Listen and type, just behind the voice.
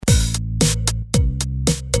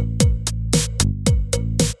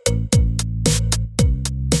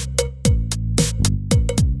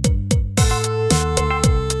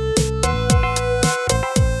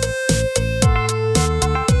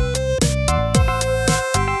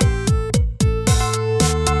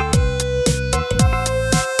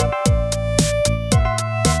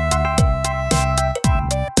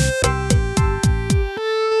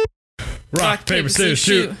paper, scissors,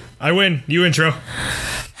 shoot. I win. You intro.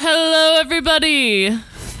 Hello, everybody.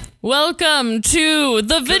 Welcome to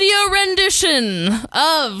the video rendition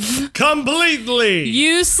of Completely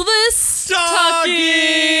Useless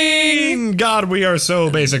Talking. God, we are so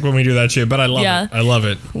basic when we do that shit, but I love it. I love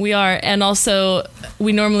it. We are, and also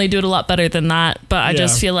we normally do it a lot better than that, but I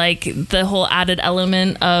just feel like the whole added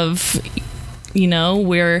element of, you know,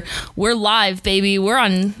 we're live, baby. We're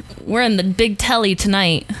in the big telly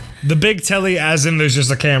tonight. The big telly, as in there's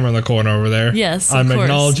just a camera in the corner over there. Yes, I'm of course.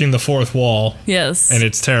 acknowledging the fourth wall. Yes. And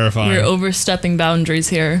it's terrifying. We're overstepping boundaries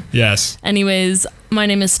here. Yes. Anyways, my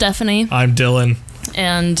name is Stephanie. I'm Dylan.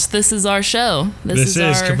 And this is our show. This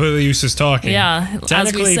is Completely Useless Talking. Yeah,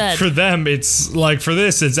 technically, as we said. for them, it's like, for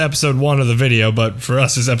this, it's episode 1 of the video, but for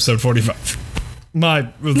us, it's episode 45.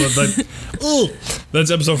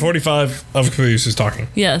 That's episode 45 of Completely Useless Talking.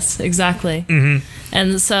 Yes, exactly. Mm-hmm.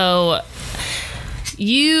 And so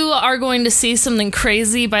you are going to see something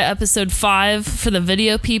crazy by episode 5 for the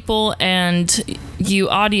video people, and you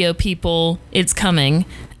audio people, it's coming.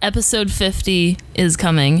 Episode 50 is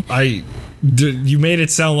coming. You made it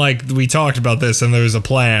sound like we talked about this and there was a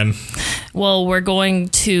plan. Well, we're going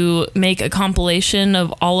to make a compilation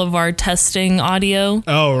of all of our testing audio.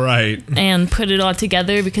 Oh, right. And put it all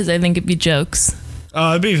together because I think it'd be jokes.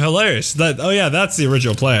 It'd be hilarious. That's the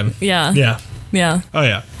original plan. Yeah. Yeah. Yeah. Oh,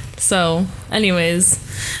 yeah. So, anyways,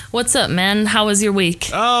 what's up, man? How was your week?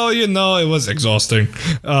 Oh, it was exhausting.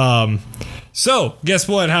 So, guess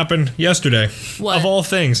what happened yesterday? What? Of all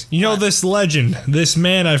things. You know this legend, this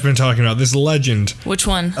man I've been talking about, this legend. Which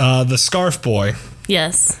one? The Scarf Boy.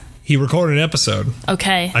 Yes. He recorded an episode.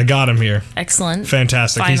 Okay. I got him here. Excellent.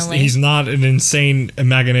 Fantastic. Finally. He's not an insane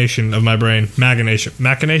imagination of my brain. Machination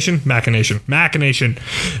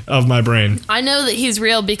of my brain. I know that he's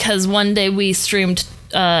real because one day we streamed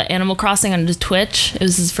Animal Crossing on Twitch. It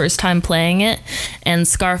was his first time playing it, and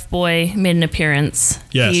Scarf Boy made an appearance.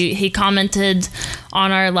 Yes. He commented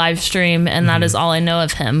on our live stream, and that is all I know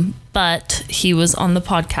of him. But he was on the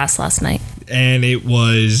podcast last night. And it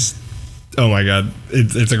was... Oh my god,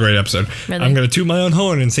 it's a great episode. Really? I'm going to toot my own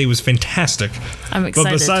horn and say it was fantastic. I'm excited.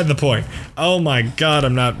 But beside the point, oh my god,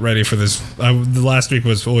 I'm not ready for this. The last week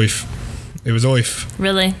was oif. It was oif.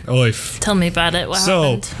 Really? Oif. Tell me about it. What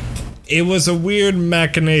happened? It was a weird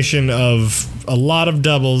machination of a lot of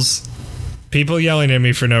doubles, people yelling at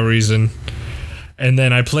me for no reason, and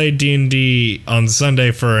then I played D&D on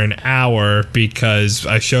Sunday for an hour because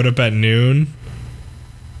I showed up at noon.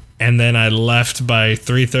 And then I left by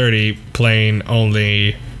 3:30 playing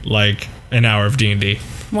only like an hour of D&D.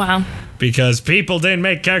 Wow. Because people didn't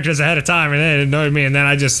make characters ahead of time and it annoyed me. And then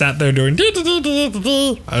I just sat there doing...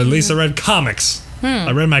 At least I read comics.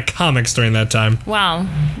 I read my comics during that time. Wow.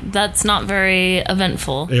 That's not very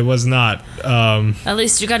eventful. It was not. At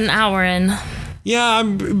least you got an hour in. Yeah,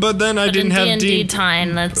 but then I didn't have D&D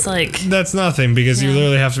time. That's like... That's nothing because you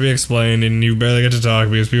literally have to be explained and you barely get to talk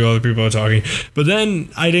because other people are talking. But then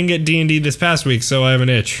I didn't get D&D this past week, so I have an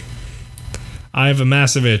itch. I have a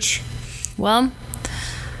massive itch. Well,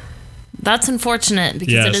 that's unfortunate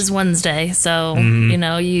because it is Wednesday, so the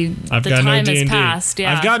time has passed.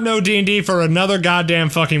 Yeah, I've got no D&D for another goddamn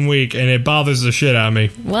fucking week, and it bothers the shit out of me.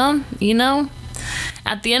 Well,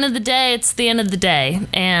 at the end of the day, it's the end of the day,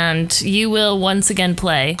 and you will once again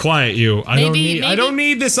play. Quiet you. I don't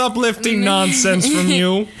need this uplifting nonsense from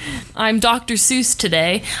you. I'm Dr. Seuss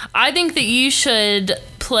today. I think that you should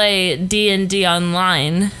play D&D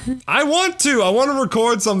online. I want to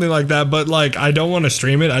record something like that, but I don't want to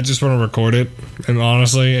stream it. I just want to record it, and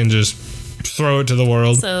honestly, and just throw it to the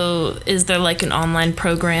world. So, is there an online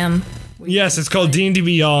program? Yes, it's called D&D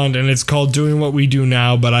Beyond, and it's called Doing What We Do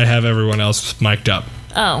Now, but I have everyone else mic'd up.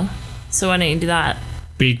 Oh, so why don't you do that?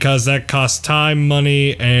 Because that costs time,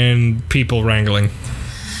 money, and people wrangling.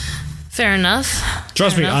 Fair enough.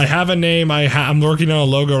 Trust me, I have a name. I'm working on a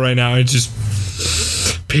logo right now. It's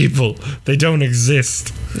just... people. They don't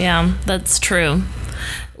exist. Yeah, that's true.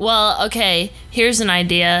 Well, okay, here's an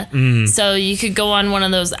idea. So you could go on one of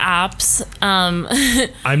those apps.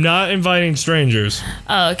 I'm not inviting strangers.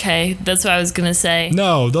 Oh, okay. That's what I was going to say.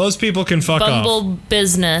 No, those people can fuck Bumble off.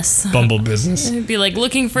 Business. Bumble Business. It'd be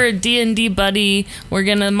looking for a D&D buddy. We're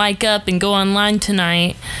going to mic up and go online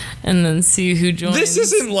tonight. And then see who joins. This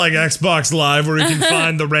isn't like Xbox Live where you can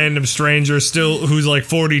find the random stranger who's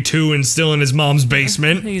 42 and still in his mom's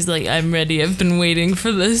basement. He's like, I'm ready. I've been waiting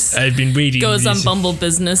for this. I've been waiting. Goes on Bumble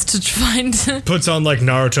Business to find... Puts on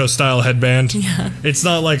Naruto style headband. Yeah. It's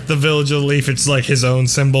not like the Village of the Leaf. It's his own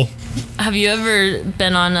symbol. Have you ever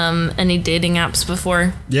been on any dating apps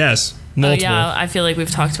before? Yes. Multiple. Oh, yeah. I feel like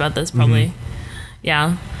we've talked about this probably.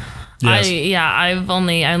 Yeah. Yes. I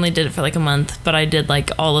only did it for like a month, but I did like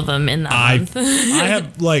all of them in that month. I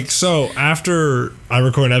have like, so after I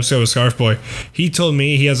recorded an episode with Scarf Boy, he told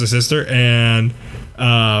me he has a sister, and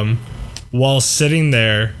while sitting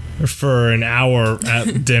there for an hour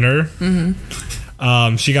at dinner,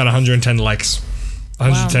 she got 110 likes,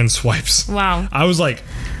 110 swipes. Wow. I was like,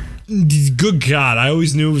 good God, I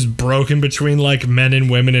always knew it was broken between like men and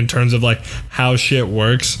women in terms of like how shit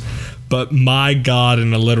works. But my God,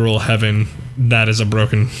 in a literal heaven, that is a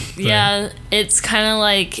broken thing. Yeah, it's kind of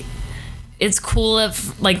like, it's cool at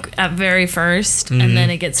very first, and then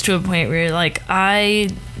it gets to a point where you're like, I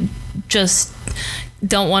just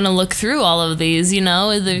don't want to look through all of these, you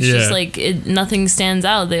know? There's just like, nothing stands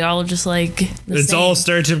out. They all just like it's same. all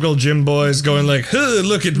stereotypical gym boys going like, huh,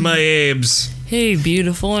 look at my abs. Hey,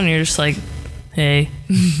 beautiful, and you're just like, hey.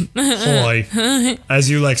 Hoy. As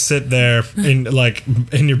you like sit there in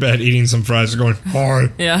your bed eating some fries, going, hi.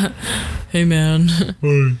 Yeah. Hey, man.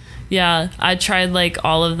 Hi. Yeah, I tried like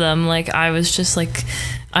all of them. Like I was just like,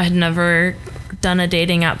 I had never done a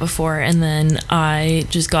dating app before, and then I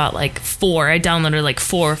just got like 4. I downloaded like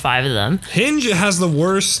 4 or 5 of them. Hinge has the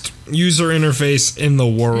worst user interface in the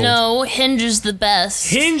world. No, Hinge is the best.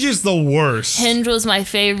 Hinge is the worst. Hinge was my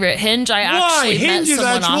favorite. Hinge, I actually Hinge is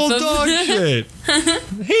met someone actual off of. dog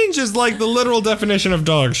shit. Hinge is like the literal definition of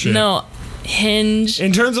dog shit. No, Hinge.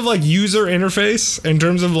 In terms of like user interface, in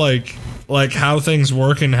terms of like how things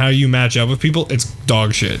work and how you match up with people, it's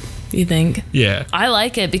dog shit. You think? Yeah. I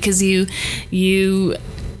like it because you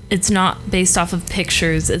it's not based off of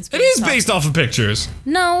pictures. It is based off of pictures.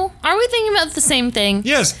 No. Are we thinking about the same thing?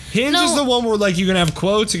 Yes. Hinge is the one where like you can have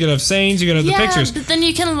quotes, you can have sayings, you can have the pictures. But then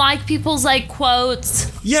you can like people's like quotes.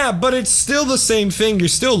 Yeah, but it's still the same thing. You're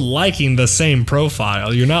still liking the same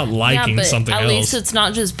profile. You're not liking something else. At least it's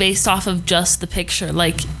not just based off of just the picture.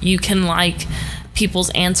 Like you can like people's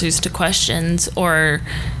answers to questions, or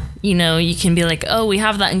you know, you can be like, oh, we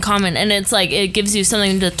have that in common. And it's like, it gives you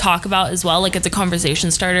something to talk about as well. Like, it's a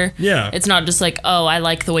conversation starter. Yeah. It's not just like, oh, I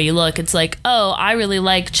like the way you look. It's like, oh, I really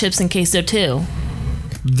like chips and queso too.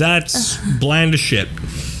 That's bland as shit.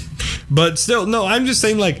 But still, no, I'm just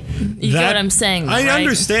saying, like, you get what I'm saying, though, I right?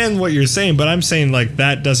 understand what you're saying, but I'm saying, like,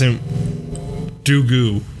 that doesn't do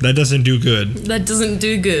goo. That doesn't do good. That doesn't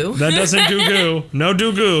do goo. That doesn't do goo. No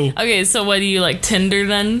do goo. Okay, so what do you like, Tinder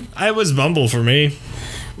then? I was Bumble for me.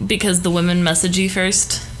 Because the women message you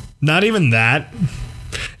first? Not even that.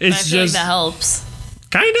 It's I feel just like that helps.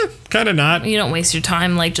 Kind of not. You don't waste your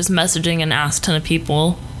time like just messaging an ass ton of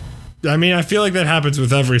people. I mean, I feel like that happens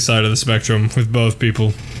with every side of the spectrum, with both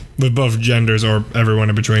people, with both genders or everyone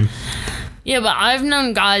in between. Yeah, but I've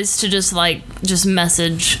known guys to just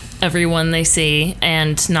message everyone they see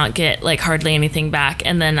and not get like hardly anything back.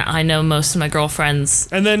 And then I know most of my girlfriends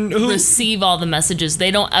receive all the messages. They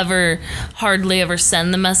don't hardly ever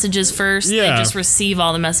send the messages first. Yeah. They just receive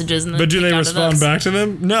all the messages. And then but do they respond back to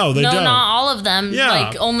them? No, they don't. No, not all of them. Yeah.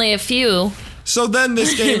 Like only a few. So then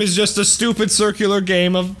this game is just a stupid circular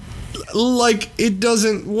game of like, it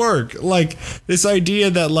doesn't work. Like this idea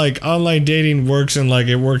that like online dating works and like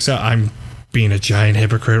it works out. I'm being a giant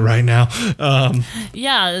hypocrite right now.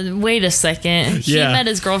 Yeah, wait a second. He met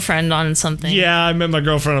his girlfriend on something. Yeah, I met my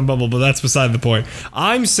girlfriend on Bumble, but that's beside the point.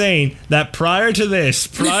 I'm saying that prior to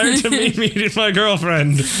me meeting my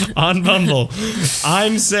girlfriend on Bumble,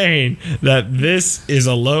 I'm saying that this is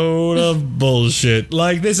a load of bullshit.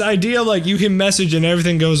 Like this idea, like you can message and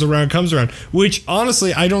everything comes around, which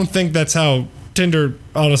honestly, I don't think that's how Tinder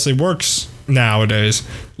honestly works nowadays.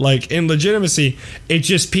 Like in legitimacy, it's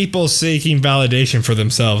just people seeking validation for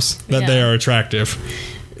themselves that they are attractive.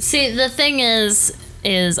 See, the thing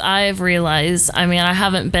is I've realized, I mean, I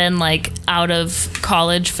haven't been like out of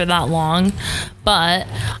college for that long, but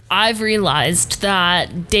I've realized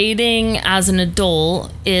that dating as an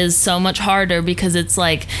adult is so much harder because it's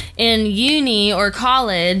like in uni or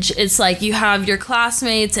college, it's like you have your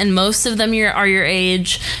classmates and most of them are your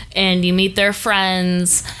age and you meet their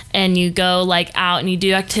friends and you go like out and you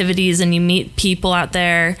do activities and you meet people out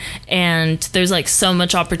there and there's like so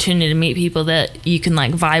much opportunity to meet people that you can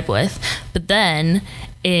like vibe with. But then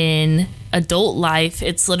in adult life,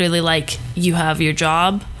 it's literally like you have your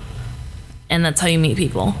job and that's how you meet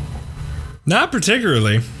people. Not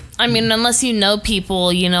particularly. I mean, unless you know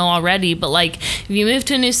people, you know already, but like if you move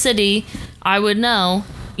to a new city, I would know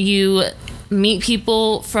you meet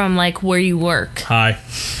people from like where you work. Hi.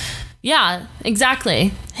 Yeah,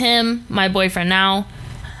 exactly. Him, my boyfriend now.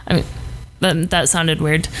 I mean, That sounded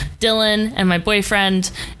weird. Dylan and my boyfriend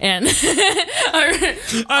and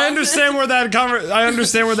I understand where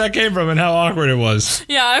that came from and how awkward it was.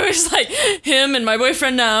 Yeah, I was like, him and my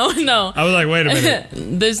boyfriend now. No. I was like, wait a minute.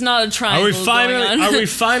 There's not a triangle Are we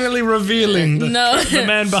finally revealing the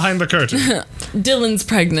man behind the curtain? Dylan's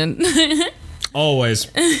pregnant. Always.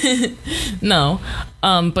 No.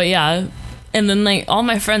 But yeah. And then like all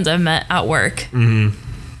my friends I've met at work. Mm-hmm.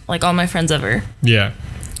 Like all my friends ever. Yeah.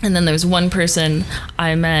 And then there was one person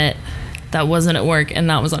I met that wasn't at work, and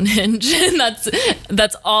that was on Hinge. And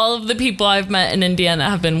that's all of the people I've met in Indiana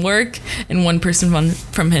have been work, and one person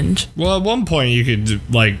from Hinge. Well, at one point you could,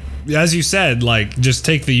 like, as you said, like, just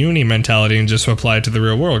take the uni mentality and just apply it to the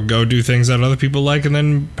real world. Go do things that other people like and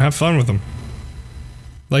then have fun with them.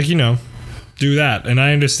 Like, you know, do that. And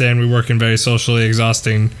I understand we work in very socially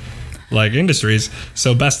exhausting like industries,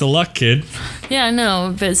 so best of luck, kid. Yeah, I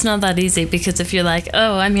know, but it's not that easy, because if you're like,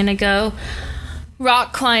 oh, I'm gonna go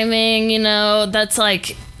rock climbing, you know, that's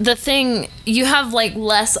like the thing, you have like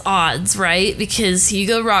less odds, right? Because you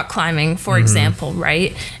go rock climbing, for example,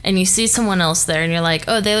 right? And you see someone else there and you're like,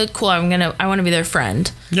 oh, they look cool, I want to be their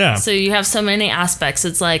friend. Yeah. So you have so many aspects.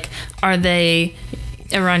 It's like, are they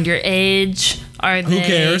around your age? Who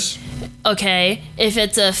cares? Okay, if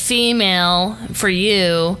it's a female for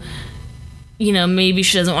you, you know, maybe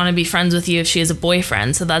she doesn't want to be friends with you if she has a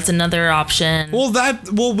boyfriend, so that's another option.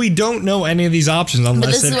 Well, we don't know any of these options unless it happens.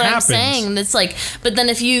 But this is what I'm saying. It's like, but then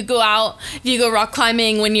if you go rock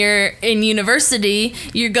climbing when you're in university,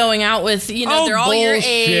 you're going out with, you know, they're all your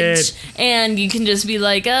age, and you can just be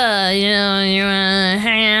like, you know, you want to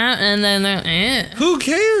hang out, and then they're, Who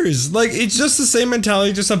cares? Like, it's just the same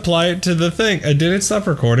mentality, just apply it to the thing. Did it stop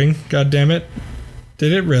recording? God damn it.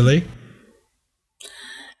 Did it really?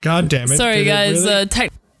 God damn it. Sorry, guys. Really?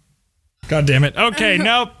 God damn it. Okay,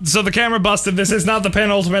 nope. So the camera busted. This is not the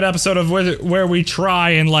penultimate episode of where we try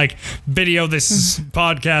and, like, video this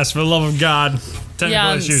podcast, for the love of God.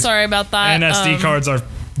 Technical issues. Sorry about that. And SD cards are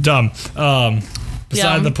dumb.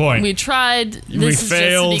 Beside the point. We tried. This is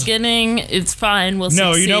failed. Just the beginning. It's fine. We'll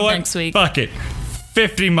succeed next week. Fuck it.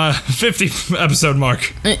 50 episode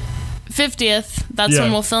mark. 50th. That's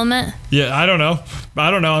when we'll film it? Yeah, I don't know.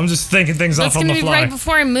 I'm just thinking things off on the fly. That's gonna be right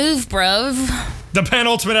before I move, bro. The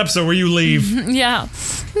penultimate episode where you leave. Yeah.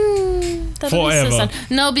 Forever. So sad.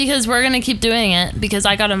 No, because we're gonna keep doing it, because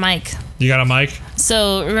I got a mic. You got a mic?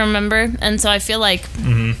 So, remember? And so I feel like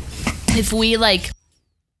if we, like,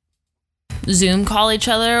 Zoom call each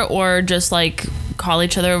other, or just, like, call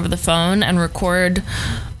each other over the phone and record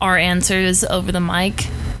our answers over the mic.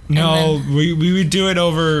 No, we would do it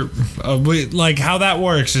over, like, how that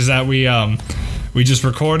works is that we just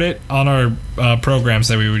record it on our programs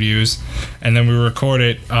that we would use, and then we record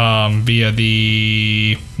it via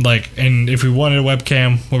the, like, and if we wanted a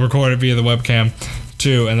webcam, we'll record it via the webcam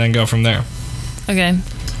too, and then go from there. Okay.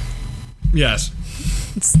 Yes.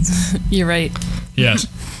 You're right. Yes,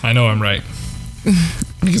 I know I'm right.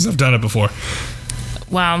 Because I've done it before.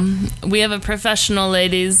 Wow. We have a professional,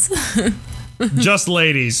 ladies. Just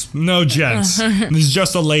ladies, no gents. This is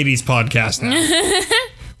just a ladies podcast now.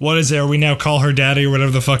 What is there? We now call her daddy or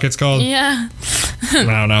whatever the fuck it's called? Yeah. I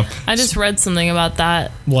don't know. I just read something about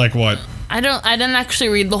that. Like what? I didn't actually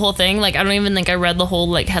read the whole thing. Like, I don't even think I read the whole,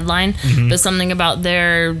 like, headline. But something about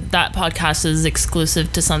that podcast is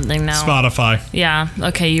exclusive to something now. Spotify. Yeah.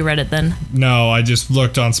 Okay, you read it then. No, I just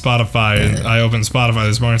looked on Spotify, and I opened Spotify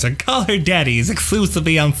this morning and said, call her daddy is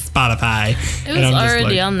exclusively on Spotify. It was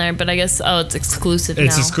already on there, but I guess, it's exclusive now.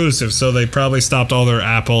 It's exclusive, so they probably stopped all their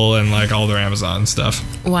Apple and, like, all their Amazon stuff.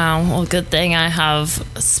 Wow. Well, good thing I have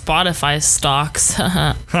Spotify stocks.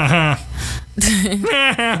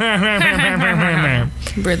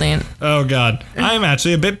 Brilliant. Oh God, I'm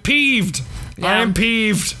actually a bit peeved. Yeah. I am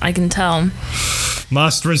peeved. I can tell.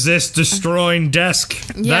 Must resist destroying desk.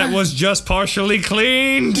 Yeah. That was just partially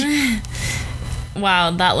cleaned.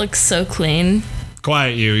 Wow, that looks so clean.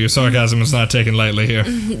 Quiet you. Your sarcasm is not taken lightly here.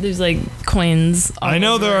 There's like coins. I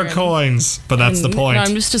know there are coins, but that's the point. No,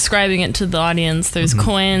 I'm just describing it to the audience. There's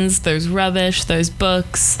coins, there's rubbish, there's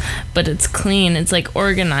books, but it's clean. It's like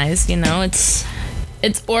organized, you know? It's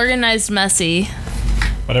organized, messy.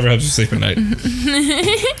 Whatever helps you sleep at night.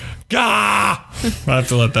 Gah! I have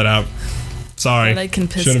to let that out. Sorry. I can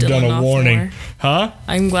piss Should have done a warning. More. Huh?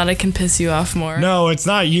 I'm glad I can piss you off more. No, it's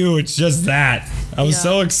not you. It's just that. I was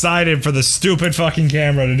so excited for the stupid fucking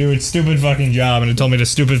camera to do its stupid fucking job, and it told me to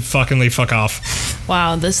stupid fuckingly fuck off.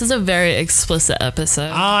 Wow, this is a very explicit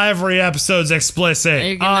episode. Every episode's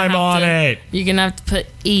explicit. I'm on it. You're gonna have to put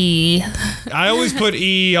E. I always put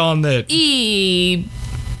E on the... eBay.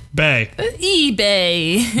 Bay.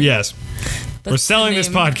 eBay. Yes. We're selling this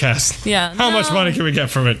name. podcast. Yeah. How much money can we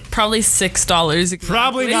get from it? Probably $6. Exactly.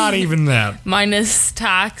 Probably not even that. Minus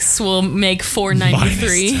tax will make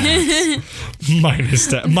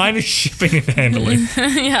 $4.93. Minus shipping and handling.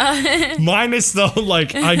 Yeah. Minus though,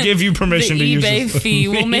 like I give you permission to The use eBay this. fee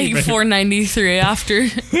will make $4.93 after.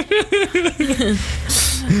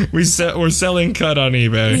 We're selling cut on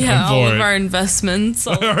eBay. Yeah, I'm for all of it. our investments.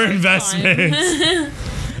 All of Our investments.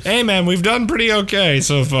 Hey man, we've done pretty okay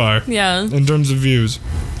so far Yeah. in terms of views.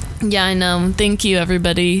 Yeah, I know. Thank you,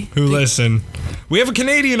 everybody. Who listen? We have a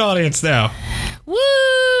Canadian audience now. Woo!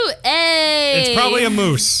 Hey! It's probably a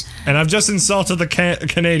moose, and I've just insulted the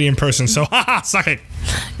Canadian person. So haha, suck it.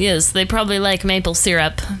 Yes, they probably like maple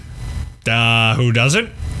syrup. Who doesn't?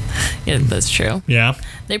 Yeah, that's true. Yeah.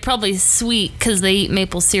 They're probably sweet because they eat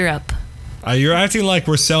maple syrup. You're acting like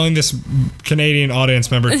we're selling this Canadian audience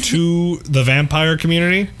member to the vampire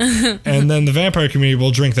community, and then the vampire community will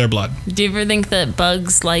drink their blood. Do you ever think that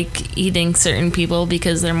bugs like eating certain people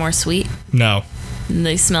because they're more sweet? No. And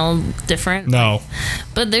they smell different? No.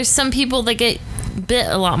 But there's some people that get bit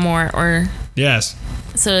a lot more, or Yes.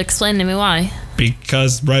 so explain to me why.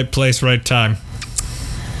 Because right place, right time.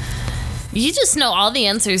 You just know all the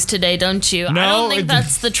answers today, don't you? I No, don't think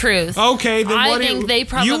that's the truth. Okay, then I what think they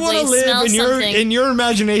probably you want to smell live something. in your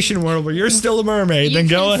imagination world where you're still a mermaid, You then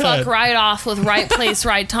can go ahead. fuck right off with right place,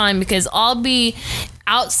 right time, because I'll be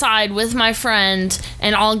outside with my friend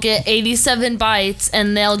and I'll get 87 bites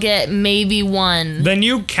and they'll get maybe one. Then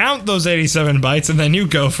you count those 87 bites and then you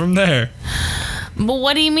go from there. But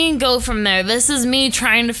what do you mean go from there? This is me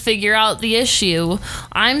trying to figure out the issue.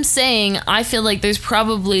 I'm saying I feel like there's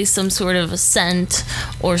probably some sort of a scent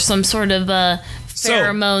or some sort of a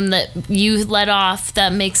pheromone that you let off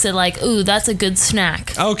that makes it like, ooh, that's a good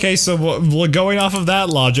snack. Okay, so going off of that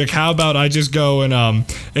logic, how about I just go and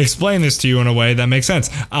explain this to you in a way that makes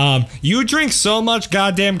sense? You drink so much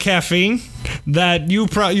goddamn caffeine that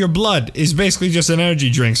your blood is basically just an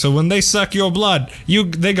energy drink. So when they suck your blood,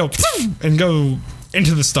 they go and go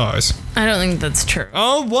into the stars. I don't think that's true.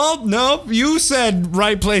 Oh, well, no, you said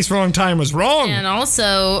right place, wrong time was wrong. And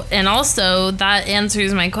also that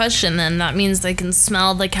answers my question then. That means they can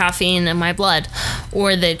smell the caffeine in my blood.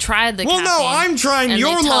 Or they tried the caffeine. Well, no, I'm trying and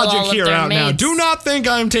your they tell all logic of here their out now. mates. Do not think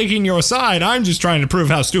I'm taking your side. I'm just trying to prove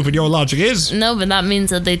how stupid your logic is. No, but that means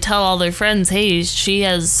that they tell all their friends, hey, she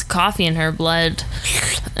has coffee in her blood.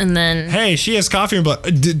 And then... Hey, she has coffee in her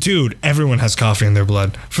blood. Dude, everyone has coffee in their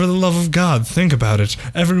blood. For the love of God, think about it.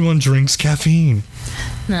 Everyone drinks caffeine.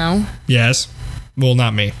 No. Yes. Well,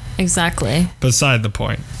 not me. Exactly. Beside the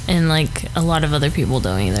point. And, like, a lot of other people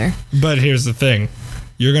don't either. But here's the thing.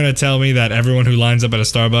 You're going to tell me that everyone who lines up at a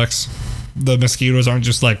Starbucks, the mosquitoes aren't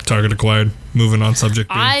just like target acquired, moving on subject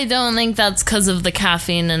B? I don't think that's because of the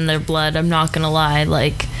caffeine in their blood. I'm not going to lie.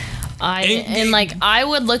 Like, I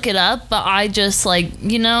would look it up, but I just, like,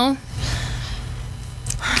 you know...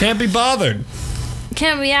 Can't be bothered.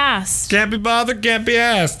 Can't be asked. Can't be bothered, can't be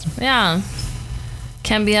asked. Yeah.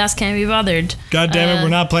 Can't be asked, can't be bothered. God damn it, we're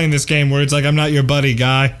not playing this game where it's like, I'm not your buddy,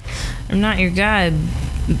 guy. I'm not your guy,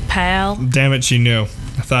 pal. Damn it, she knew.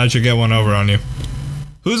 I thought I should get one over on you.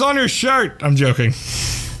 Who's on your shirt? I'm joking.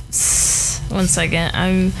 1 second.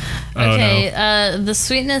 I'm... Okay, the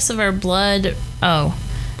sweetness of our blood... Oh.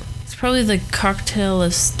 It's probably the cocktail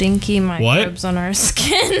of stinky microbes on our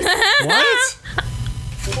skin. What?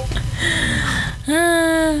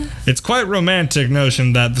 It's quite romantic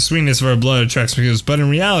notion that the sweetness of our blood attracts mosquitoes, but in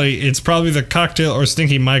reality, it's probably the cocktail or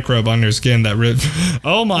stinky microbe on your skin that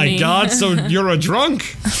Oh my God, so you're a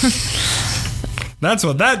drunk? That's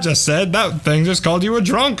what that just said. That thing just called you a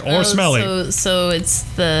drunk or smelly. So it's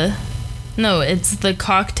the... No, it's the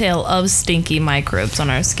cocktail of stinky microbes on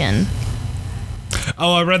our skin.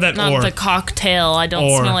 Oh, I read that Not the cocktail. I don't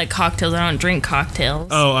smell like cocktails. I don't drink cocktails.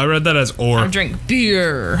 Oh, I read that as or. I drink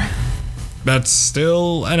beer. That's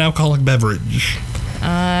still an alcoholic beverage.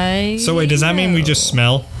 So wait, does that mean we just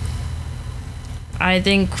smell? I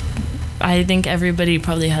think everybody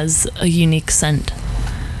probably has a unique scent.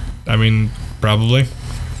 I mean, probably.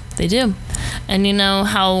 They do. And you know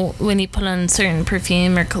how when you put on certain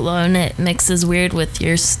perfume or cologne, it mixes weird with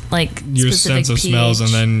your your sense of pH. smells,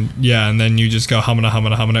 and then you just go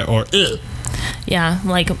humana or ugh. Yeah,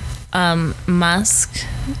 like musk,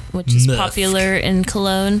 which is popular in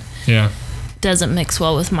cologne. Yeah. Doesn't mix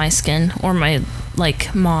well with my skin or my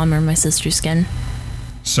mom or my sister's skin.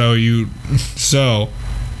 So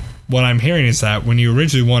what I'm hearing is that when you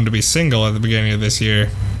originally wanted to be single at the beginning of this year,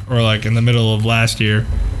 or in the middle of last year,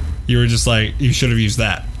 you were just like, you should have used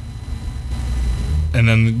that. And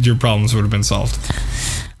then your problems would have been solved.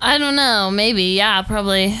 I don't know. Maybe. Yeah,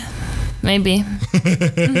 probably. Maybe.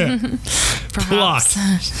 Perhaps.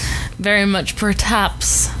 Very much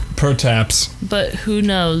perhaps. Perhaps. But who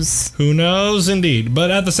knows? Who knows, indeed.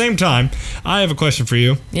 But at the same time, I have a question for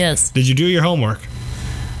you. Yes. Did you do your homework?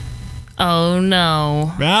 Oh,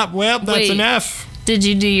 no. Ah, well, that's Wait. an F. Did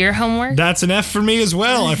you do your homework? That's an F for me as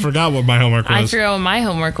well. I forgot what my homework was. I forgot what my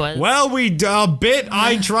homework was. Well,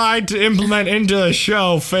 I tried to implement into the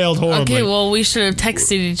show failed horribly. Okay, well, we should have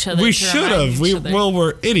texted each other. we to should remind have. each other.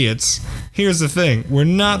 We're idiots. Here's the thing. We're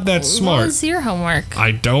not that What smart. was your homework?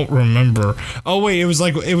 I don't remember. Oh, wait. It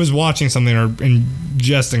was watching something or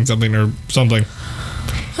ingesting something or something.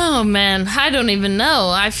 Oh, man. I don't even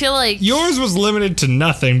know. I feel like... Yours was limited to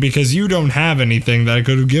nothing because you don't have anything that I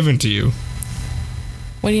could have given to you.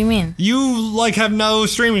 What do you mean? You, have no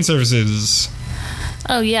streaming services.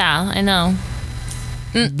 Oh, yeah, I know.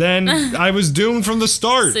 Then I was doomed from the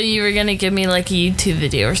start. So you were going to give me, a YouTube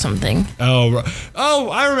video or something. Oh,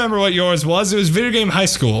 I remember what yours was. It was Video Game High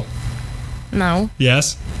School. No.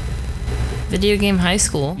 Yes. Video Game High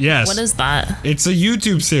School? Yes. What is that? It's a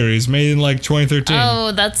YouTube series made in 2013.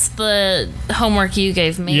 Oh, that's the homework you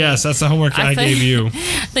gave me. Yes, that's the homework I gave you. I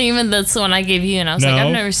think even that's the one I gave you, and I was like, No.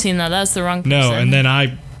 I've never seen that. That's the wrong person. No, and then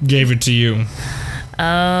I gave it to you.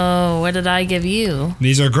 Oh, what did I give you?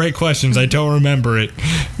 These are great questions. I don't remember it.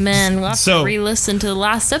 Man, we'll have So- to re-listen to the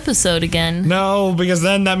last episode again. No, because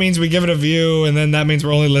then that means we give it a view, and then that means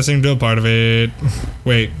we're only listening to a part of it.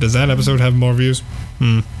 Wait, does that episode have more views?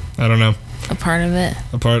 I don't know. A part of it.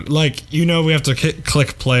 A part, we have to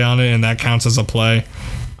click play on it, and that counts as a play.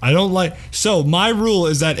 I don't like... So, my rule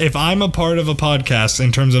is that if I'm a part of a podcast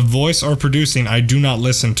in terms of voice or producing, I do not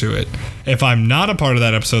listen to it. If I'm not a part of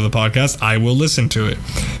that episode of the podcast, I will listen to it.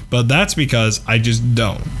 But that's because I just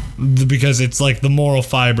don't. Because it's the moral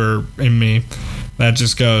fiber in me that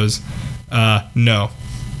just goes, no.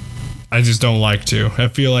 I just don't like to. I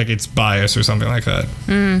feel like it's bias or something like that.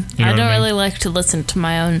 You know I what don't mean? really like to listen to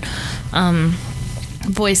my own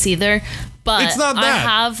voice either. But It's not I that.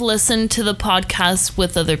 have listened to the podcast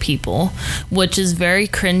with other people, which is very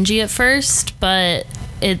cringy at first, but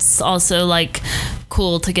it's also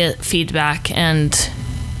cool to get feedback and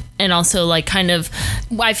also kind of,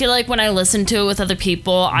 I feel like when I listen to it with other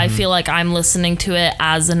people, I feel like I'm listening to it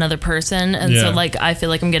as another person, and so Yeah. I feel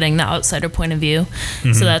like I'm getting the outsider point of view.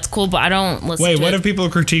 So that's cool, but I don't listen Wait, to what it. have people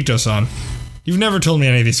critiqued us on? You've never told me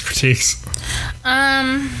any of these critiques.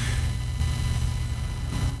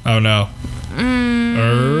 Oh no.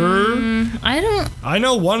 I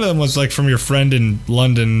know one of them was like from your friend in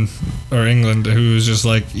London or England who was just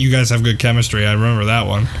like, you guys have good chemistry. I remember that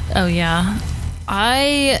one. Oh yeah,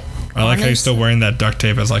 I like how you're still wearing that duct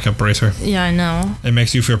tape as like a bracer. Yeah, I know. It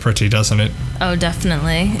makes you feel pretty, doesn't it? Oh,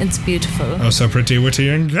 definitely. It's beautiful. Oh, so pretty, witty,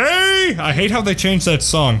 and gay. I hate how they changed that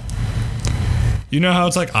song. You know how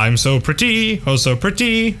it's like, I'm so pretty, oh so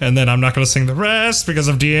pretty, and then I'm not going to sing the rest because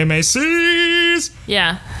of DMACs.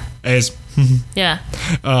 Yeah. A's. Yeah.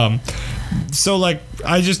 So, like,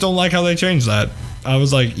 I just don't like how they changed that. I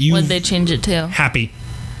was like, you... What'd they change it to? Happy.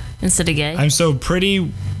 Instead of gay? I'm so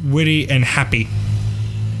pretty, witty, and happy.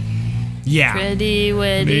 Yeah. Pretty,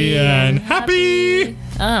 witty, and happy.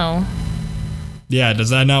 Oh. Yeah, does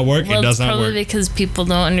that not work? Well, It does it's not probably work. because people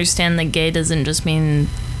don't understand that gay doesn't just mean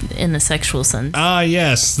in the sexual sense. Ah,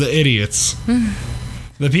 yes, the idiots.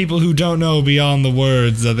 The people who don't know beyond the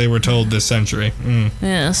words that they were told this century.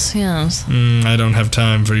 Yes, yes. I don't have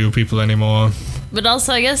time for you people anymore. But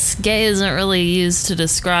also, I guess gay isn't really used to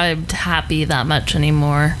describe happy that much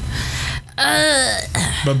anymore.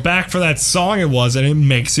 But back for that song it was, and it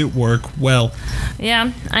makes it work well.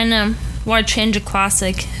 Yeah, I know. Why change a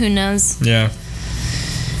classic? Who knows? Yeah.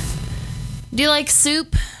 Do you like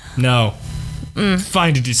soup? No.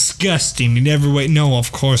 Find it disgusting in every way. No,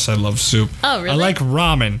 of course I love soup. Oh, really? I like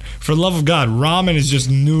ramen. For the love of God, ramen is just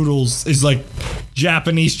noodles. Is like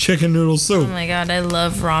Japanese chicken noodle soup. Oh my god, I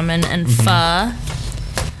love ramen and pho.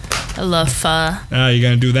 I love pho. You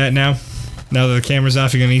gonna do that now? Now that the camera's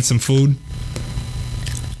off, you're gonna eat some food?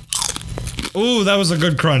 Ooh, that was a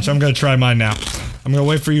good crunch. I'm gonna try mine now. I'm gonna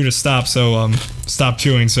wait for you to stop, so stop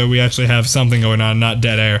chewing, so we actually have something going on, not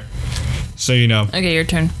dead air. So you know. Okay, your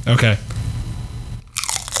turn. Okay.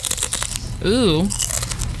 Ooh.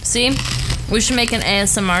 See? We should make an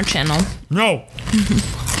ASMR channel. No.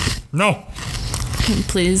 No.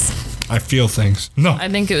 Please. I feel things. No. I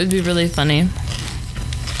think it would be really funny.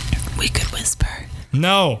 We could whisper.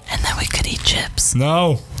 No. And then we could eat chips.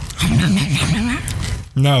 No.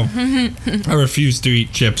 No. I refuse to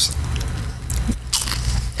eat chips.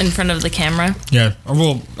 In front of the camera. Yeah.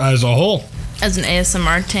 Well, as a whole. As an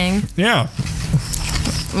ASMR thing. Yeah.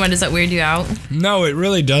 Why does that weird you out? No, it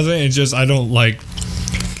really doesn't. It's just I don't like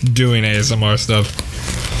doing ASMR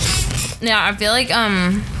stuff. Yeah, I feel like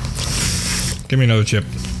Give me another chip,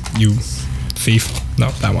 you thief. No,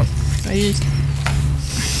 that one.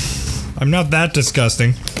 I'm not that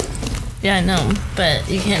disgusting. Yeah, I know, but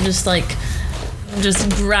you can't just just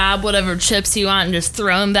grab whatever chips you want and just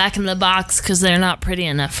throw them back in the box because they're not pretty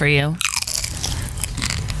enough for you.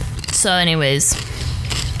 So, anyways,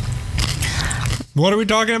 What are we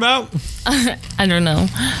talking about? I don't know.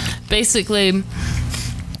 Basically,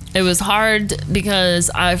 it was hard because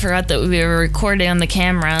I forgot that we were recording on the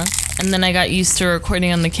camera, and then I got used to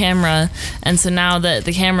recording on the camera, and so now that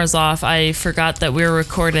the camera's off, I forgot that we were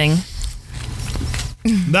recording.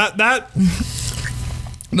 That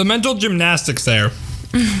the mental gymnastics there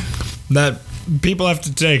that people have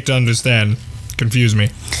to take to understand confuse me.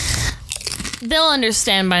 They'll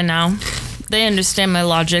understand by now. They understand my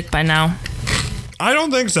logic by now. I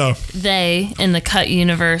don't think so. They, in the Cut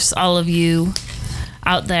universe, all of you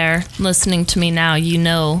out there listening to me now, you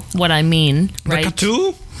know what I mean, right?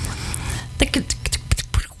 Rakatu?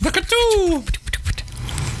 Rakatu.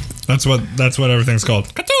 That's what everything's called.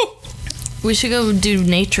 Katu. We should go do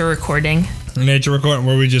nature recording. Nature recording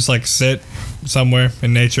where we just like sit somewhere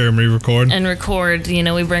in nature and re-record. And record,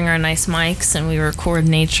 we bring our nice mics and we record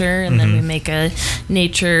nature, and then we make a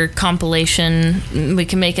nature compilation. We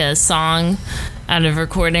can make a song out of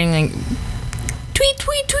recording, like tweet,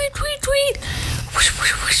 tweet, tweet, tweet, tweet.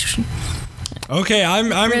 Okay,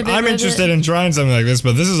 I'm Ribbit. interested in trying something like this,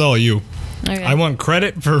 but this is all you. Okay. I want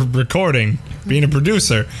credit for recording, being a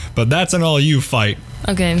producer, but that's an all you fight.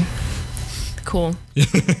 Okay. Cool.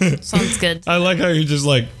 Sounds good. I like how you're just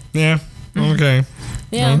like, yeah, okay.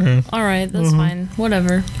 Yeah. Okay. All right. That's fine.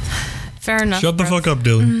 Whatever. Fair enough. Shut the bro. fuck up,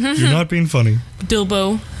 Dylan. You're not being funny.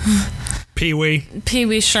 Dilbo. Pee-wee, Pee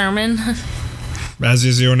Wee Sherman. as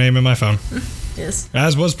is your name in my phone. Yes.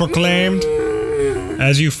 As was proclaimed,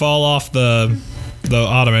 as you fall off the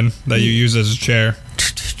ottoman that you use as a chair.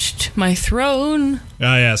 My throne.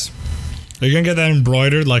 Ah, yes. Are you gonna get that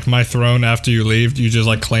embroidered like my throne after you leave? You just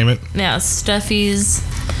like claim it? Yeah, Steffi's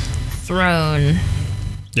throne.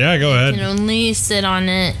 Yeah, go You can ahead. only sit on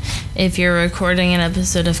it if you're recording an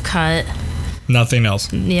episode of Cut. Nothing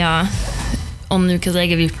else. Yeah. Only because I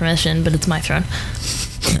give you permission, but it's my throne.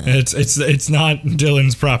 It's not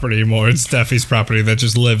Dylan's property anymore. It's Steffi's property that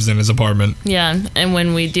just lives in his apartment. Yeah, and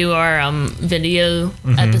when we do our video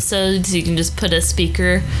episodes, you can just put a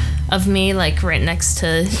speaker of me like right next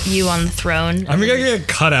to you on the throne. I'm gonna get a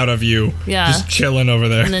cutout of you. Yeah. Just chilling over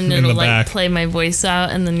there And then in it'll the like back. play my voice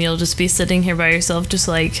out, and then you'll just be sitting here by yourself, just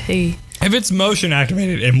like, hey. If it's motion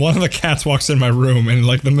activated and one of the cats walks in my room in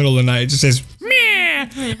like the middle of the night, it just says meh,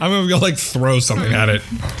 I'm gonna go like throw something at it.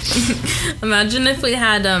 Imagine if we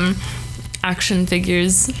had action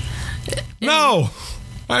figures. No,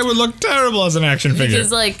 I would look terrible as an action figure.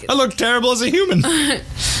 Because like I look terrible as a human.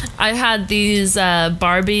 I had these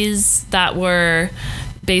Barbies that were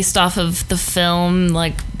based off of the film,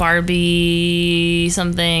 like Barbie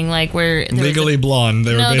something, like where there was Legally Blonde.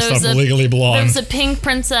 They were No, based there off was of Legally there Blonde. was a pink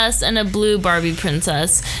princess and a blue Barbie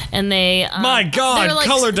princess, and they My they God, were like,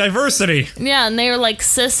 color diversity. yeah, and they were like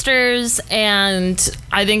sisters, and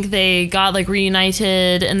I think they got like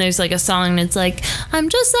reunited, and there's like a song, and it's like, I'm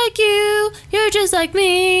just like you, you're just like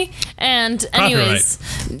me, and anyways,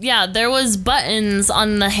 yeah, there was buttons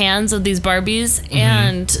on the hands of these Barbies,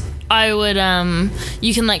 and I would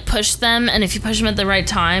you can like push them, and if you push them at the right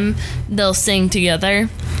time, they'll sing together.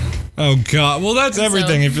 Oh God! Well, that's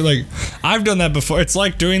everything. If you're like, I've done that before. It's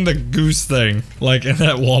like doing the goose thing, like in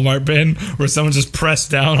that Walmart bin, where someone just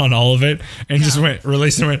pressed down on all of it and just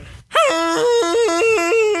released and went.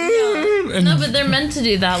 And No, but they're meant to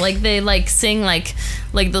do that. Like they like sing like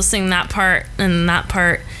they'll sing that part and that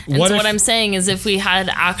part. And What so if- what I'm saying is, if we had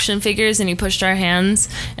action figures and you pushed our hands,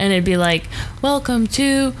 and it'd be like, "Welcome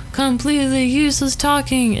to completely useless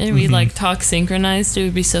talking," and we like talk synchronized, it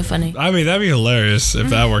would be so funny. I mean, that'd be hilarious if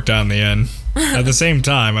that worked out in the end. At the same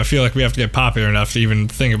time, I feel like we have to get popular enough to even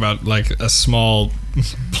think about like a small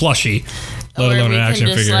plushie, let Or alone we an can action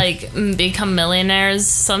just figure. like become millionaires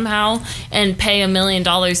somehow and pay $1 million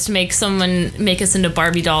to make someone make us into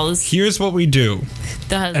Barbie dolls. Here's what we do.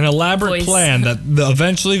 That An elaborate voice. plan that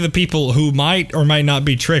eventually the people who might or might not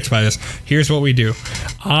be tricked by this. Here's what we do.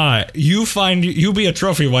 You be a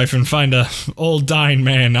trophy wife and find a old dying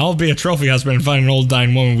man. I'll be a trophy husband and find an old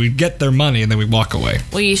dying woman. We get their money and then we walk away.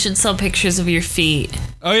 Well, you should sell pictures of your feet.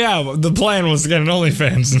 Oh yeah, the plan was to get an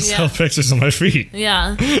OnlyFans and sell Yeah. pictures of my feet.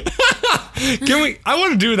 Yeah. Can we? I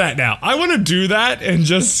want to do that now. I want to do that and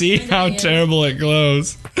just see how terrible it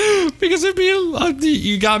glows. Because it'd be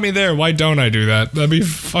you got me there. Why don't I do that? That'd be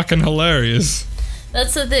fucking hilarious.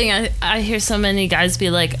 That's the thing. I hear so many guys be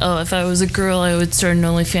like, oh, if I was a girl, I would start an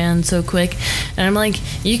OnlyFans so quick. And I'm like,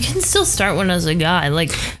 you can still start one as a guy.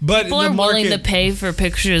 Like, but people are willing to pay for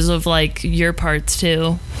pictures of, like, your parts,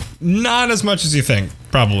 too. Not as much as you think,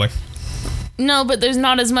 probably. No, but there's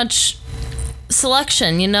not as much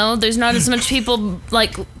selection, you know? There's not as much people,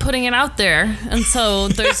 like, putting it out there. And so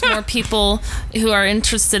there's more people who are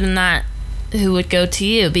interested in that who would go to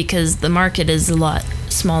you because the market is a lot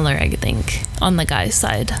smaller, I think, on the guy's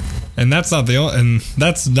side. And that's not their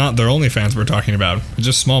OnlyFans we're talking about. It's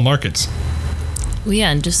just small markets. Well,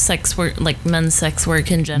 yeah, and just sex work, like men's sex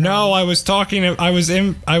work in general. No, I was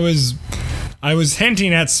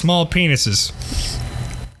hinting at small penises.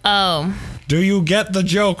 Oh. Do you get the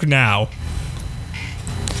joke now?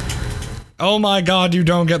 Oh my god, you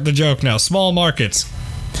don't get the joke now. Small markets.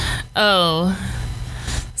 Oh.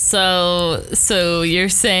 So you're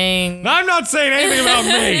saying... I'm not saying anything about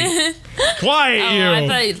me. Quiet you. I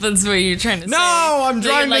thought that's what you're trying to say. No, I'm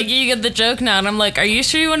trying to... Like, you get the joke now, and I'm like, are you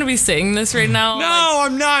sure you want to be saying this right now? No,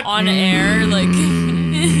 like, I'm not. On air, like...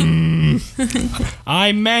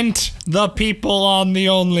 I meant the people on the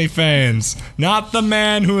OnlyFans, not the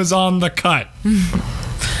man who is on the cut.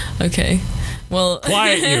 Okay. Well...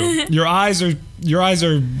 Quiet you. Your eyes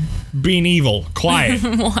are being evil. Quiet.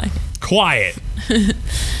 Why? Quiet.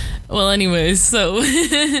 Well, anyways, so...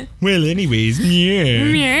 yeah.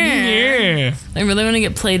 Yeah. I really want to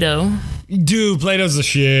get Play-Doh. Dude, Play-Doh's the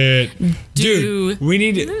shit. Dude,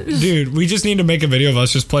 we just need to make a video of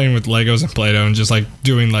us just playing with Legos and Play-Doh and just, like,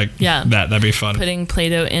 doing, like, that'd be fun. Putting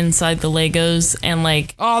Play-Doh inside the Legos and,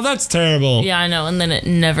 like... Oh, that's terrible. Yeah, I know, and then it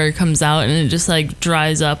never comes out and it just, like,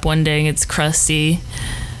 dries up one day and it's crusty.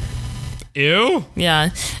 Ew.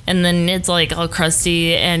 Yeah, and then it's like all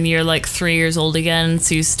crusty and you're like 3 years old again,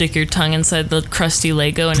 so you stick your tongue inside the crusty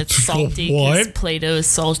Lego and it's salty because Play-Doh is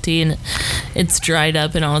salty and it's dried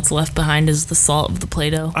up and all it's left behind is the salt of the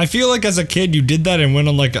Play-Doh. I feel like as a kid you did that and went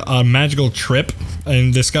on like a magical trip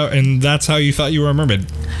and that's how you thought you were a mermaid.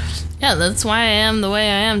 Yeah, that's why I am the way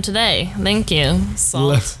I am today. Thank you.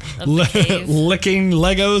 Salt of the cave. Licking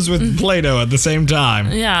Legos with Play-Doh at the same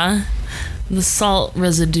time. Yeah. The salt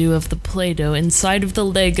residue of the Play-Doh inside of the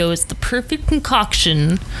Lego is the perfect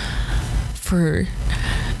concoction for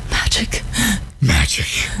magic.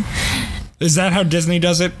 Magic. Is that how Disney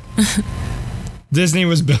does it? Disney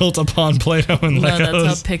was built upon Play-Doh and Legos. No,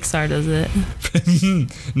 that's how Pixar does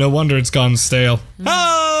it. No wonder it's gone stale.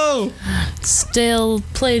 Oh! Stale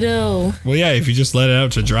Play-Doh. Well, yeah, if you just let it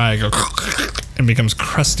out to dry, it goes and becomes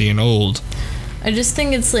crusty and old. I just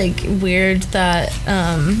think it's, like, weird that,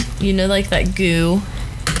 like that goo.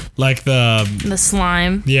 Like the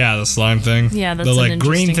slime. Yeah, the slime thing. Yeah, that's the, like,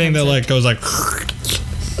 green thing concept. that, like, goes, like...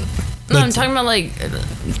 No, I'm talking about, like,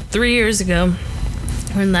 3 years ago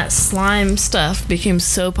when that slime stuff became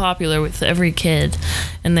so popular with every kid.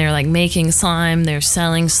 And they're, like, making slime, they're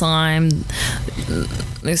selling slime.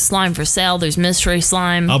 There's slime for sale, there's mystery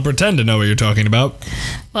slime. I'll pretend to know what you're talking about.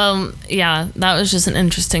 Well, yeah, that was just an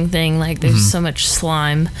interesting thing. Like, there's so much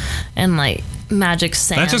slime and, like, magic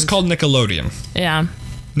sand. That's just called Nickelodeon. Yeah.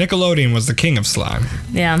 Nickelodeon was the king of slime.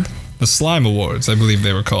 Yeah. The Slime Awards, I believe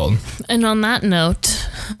they were called. And on that note...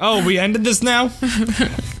 Oh, we ended this now?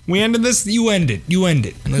 We ended this? You end it.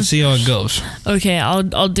 Let's see how it goes. Okay,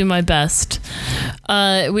 I'll do my best.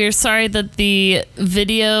 We're sorry that the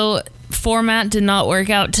video format did not work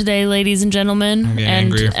out today, ladies and gentlemen. I'm getting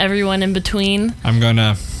and angry. Everyone in between. I'm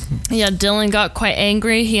gonna... Yeah, Dylan got quite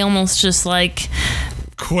angry. He almost just, like...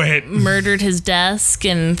 Quit. Murdered his desk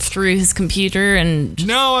and threw his computer and...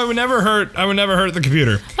 No, I would never hurt the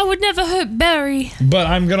computer. I would never hurt Barry. But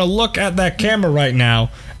I'm gonna look at that camera right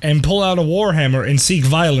now and pull out a warhammer and seek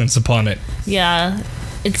violence upon it. Yeah,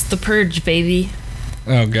 it's The Purge, baby.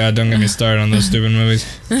 Oh god, don't get me started on those stupid movies.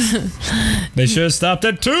 They should have stopped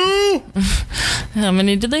at 2! How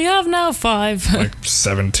many do they have now? 5. Like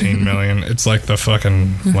 17 million. It's like the fucking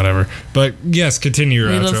whatever. But yes, continue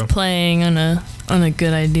your we outro. love playing on a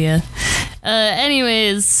good idea.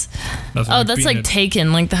 Anyways. That's like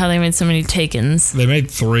Taken, like how they made so many Takens. They made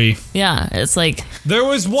 3. Yeah, it's like... There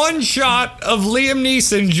was one shot of Liam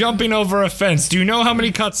Neeson jumping over a fence. Do you know how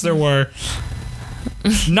many cuts there were?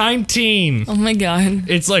 19. Oh my god.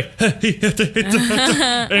 It's like... and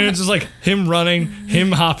it's just like him running,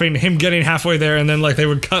 him hopping, him getting halfway there, and then like they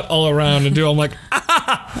would cut all around and do... I'm like...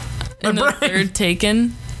 And the third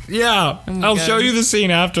Taken? Yeah, I'll show you the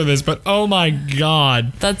scene after this, but oh my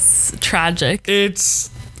god. That's tragic. It's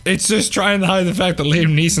just trying to hide the fact that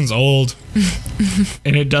Liam Neeson's old.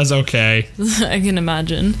 And it does okay. I can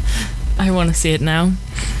imagine. I want to see it now.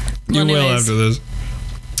 You will after this.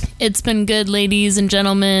 It's been good, ladies and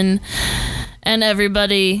gentlemen. and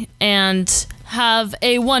everybody, and have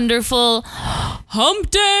a wonderful hump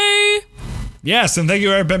day. Yes, and thank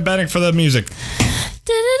you, Eric Ben Bannock, for the music.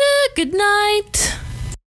 Good night.